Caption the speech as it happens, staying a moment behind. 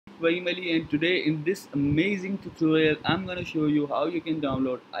Faheem and today in this amazing tutorial I'm going to show you how you can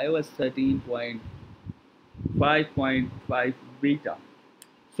download iOS 13.5.5 beta.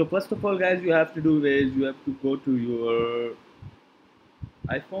 So first of all guys, you have to do is you have to go to your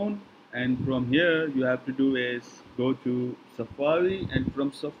iPhone, and from here you have to do is go to Safari, and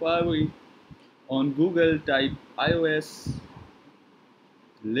from Safari on Google type iOS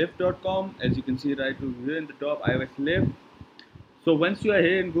live.com. As you can see right over here in the top, iOS live. So once you are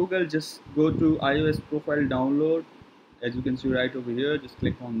here in Google, just go to iOS profile download. As you can see right over here, just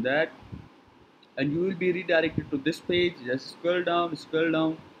click on that and you will be redirected to this page. Just scroll down,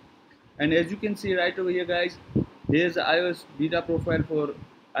 and as you can see right over here guys, here's the iOS beta profile for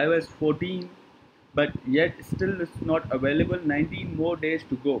iOS 14, but yet still it's not available. 19 more days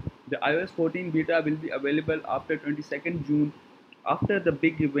to go. The iOS 14 beta will be available after 22nd June, after the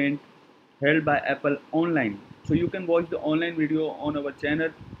big event held by Apple online. So you can watch the online video on our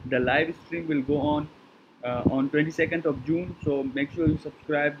channel. The live stream will go on 22nd of June. So make sure you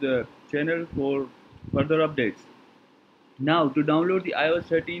subscribe the channel for further updates. Now to download the iOS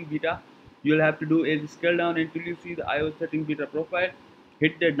 13 beta, you'll have to do is scroll down until you see the iOS 13 beta profile.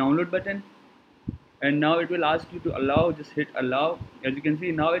 Hit the download button, and now it will ask you to allow. Just hit allow. As you can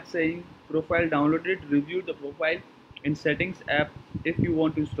see now it's saying profile downloaded, review the profile in settings app if you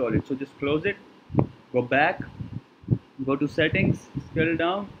want to install it. So just close it, go back, go to settings, scroll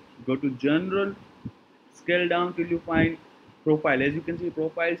down, go to general, scroll down till you find profile. As you can see,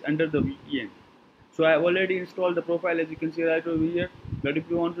 profiles under the VPN. So I have already installed the profile, as you can see right over here. But if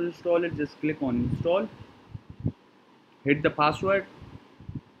you want to install it, just click on install, hit the password,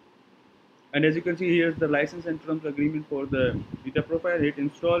 and as you can see, here's the license and terms agreement for the beta profile. Hit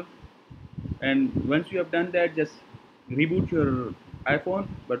install, and once you have done that, just reboot your iPhone.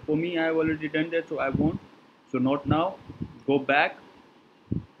 But for me, I have already done that, so I won't. So not now. Go back,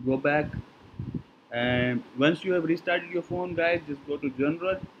 go back, and once you have restarted your phone, guys, just go to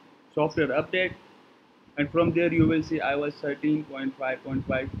general, software update, and from there you will see iOS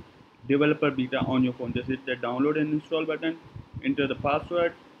 13.5.5 developer beta on your phone. Just hit the download and install button, enter the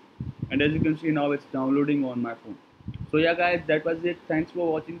password, and as you can see now it's downloading on my phone. So yeah guys, that was it. Thanks for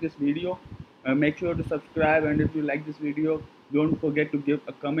watching this video. Make sure to subscribe, and if you like this video, don't forget to give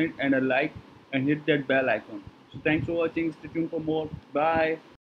a comment and a like, and hit that bell icon. So thanks for watching. Stay tuned for more. Bye.